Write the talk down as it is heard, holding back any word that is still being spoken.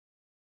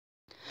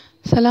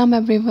Salam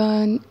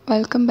everyone,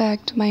 welcome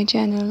back to my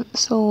channel.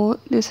 So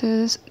this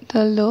is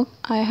the look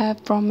I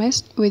have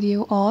promised with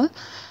you all.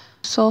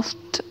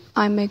 Soft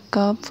eye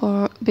makeup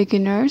for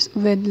beginners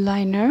with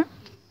liner.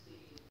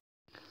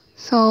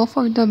 So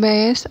for the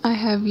base I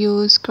have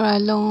used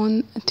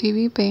Kryolan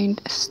TV paint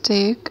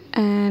stick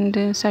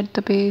and set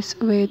the base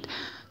with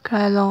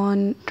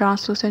Kryolan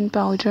translucent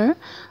powder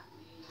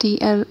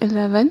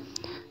TL11.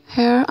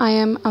 Here I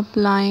am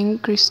applying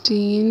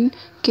Christine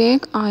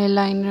Cake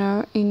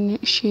Eyeliner in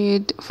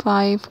shade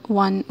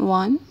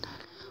 511.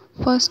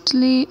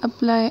 Firstly,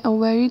 apply a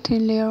very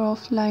thin layer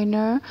of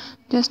liner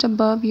just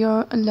above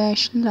your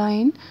lash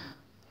line.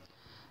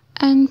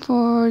 And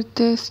for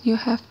this you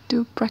have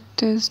to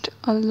practice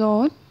a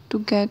lot to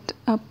get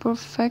a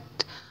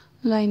perfect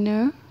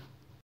liner.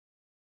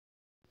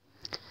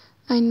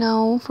 And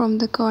now from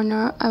the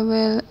corner I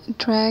will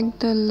drag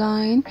the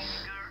line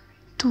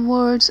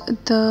towards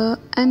the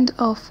end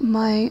of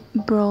my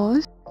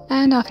brows,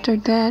 and after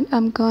that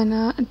I'm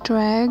gonna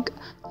drag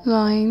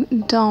line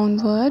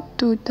downward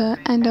to the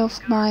end of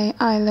my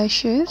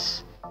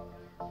eyelashes,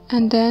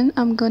 and then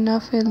I'm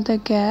gonna fill the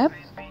gap.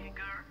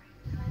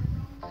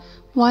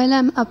 While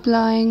I'm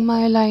applying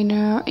my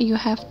liner, you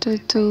have to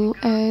do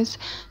is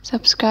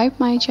subscribe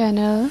my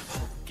channel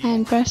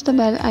and press the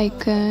bell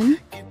icon.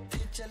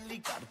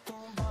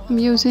 I'm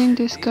using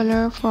this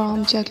color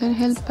from Jaclyn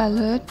Hill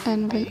palette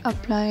and will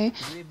apply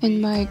in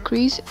my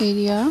crease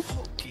area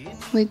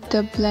with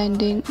the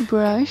blending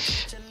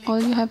brush.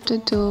 All you have to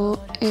do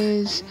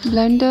is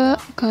blend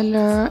the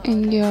color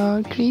in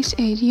your crease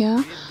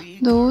area.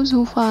 Those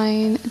who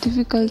find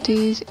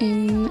difficulties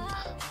in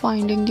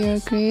finding their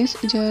crease,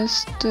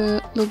 just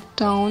look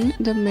down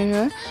the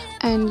mirror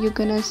and you're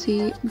gonna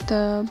see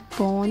the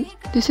bone.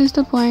 This is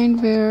the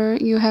point where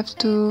you have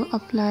to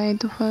apply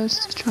the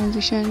first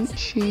transition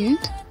shade.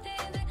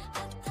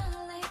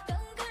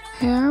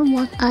 Here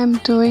what I'm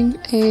doing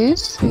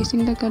is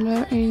placing the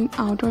color in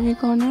outer V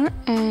corner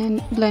and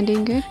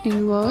blending it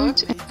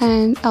inwards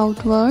and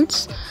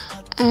outwards.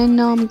 And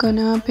now I'm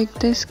gonna pick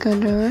this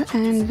color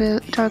and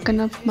will darken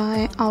up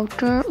my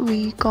outer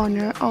V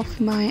corner of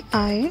my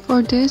eye.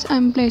 For this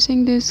I'm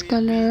placing this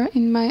color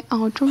in my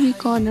outer V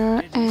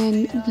corner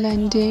and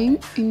blending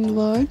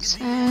inwards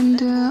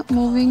and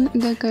moving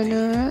the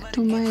color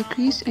to my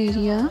crease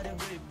area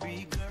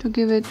to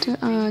give it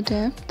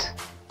depth.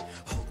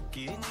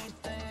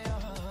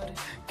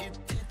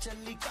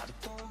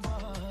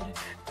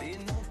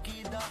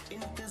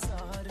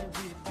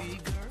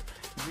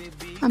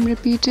 I'm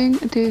repeating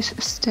this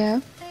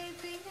step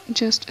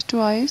just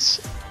twice.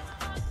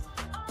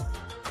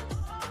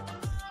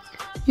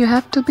 You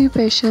have to be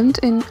patient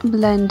in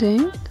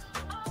blending.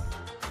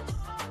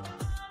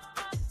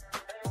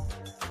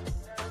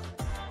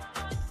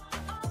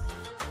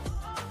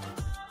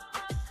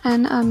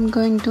 And I'm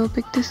going to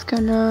pick this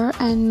color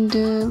and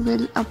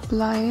will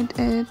apply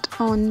it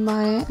on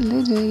my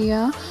lid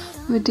area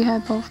with the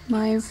help of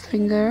my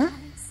finger.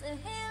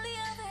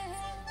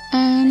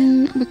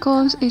 And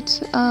because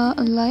it's a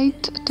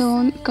light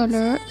tone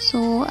color,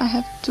 so I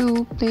have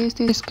to place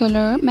this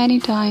color many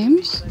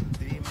times,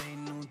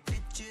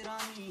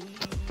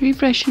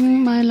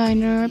 refreshing my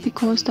liner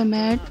because the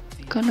matte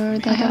color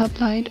that I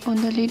applied on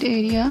the lid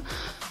area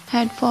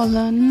had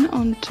fallen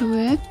onto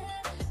it.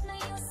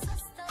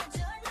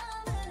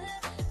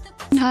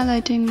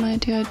 Highlighting my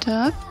tear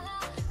duct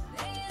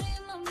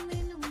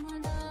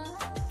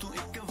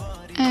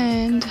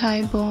and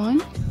high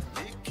bone.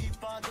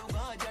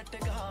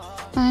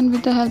 And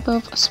with the help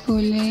of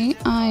spoolie,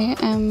 I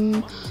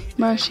am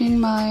brushing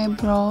my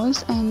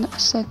brows and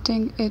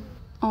setting it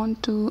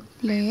onto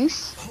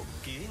place.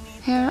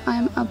 Here I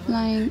am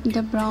applying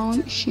the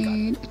brown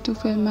shade to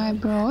fill my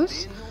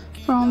brows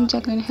from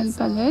Jaclyn Hill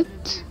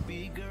palette.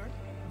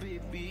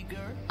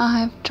 I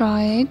have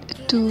tried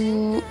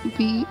to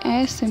be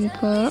as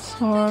simple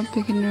for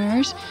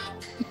beginners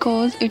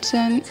because it's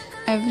an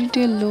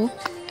everyday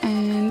look,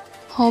 and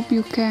hope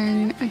you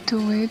can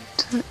do it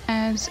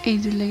as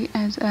easily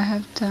as I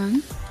have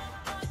done.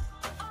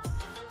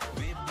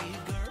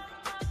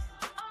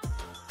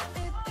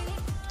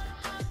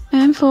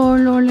 And for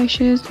lower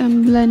lashes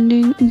I'm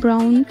blending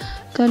brown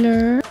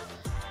color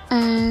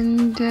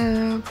and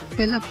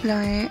will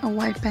apply a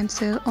white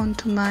pencil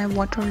onto my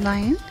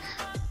waterline.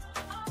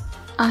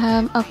 I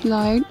have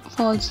applied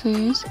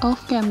falsies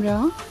off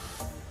camera.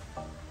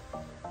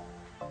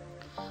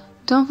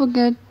 Don't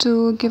forget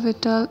to give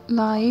it a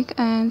like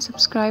and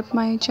subscribe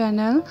my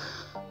channel.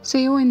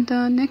 See you in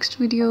the next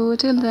video.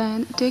 Till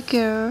then, take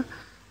care.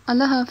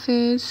 Allah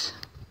Hafiz.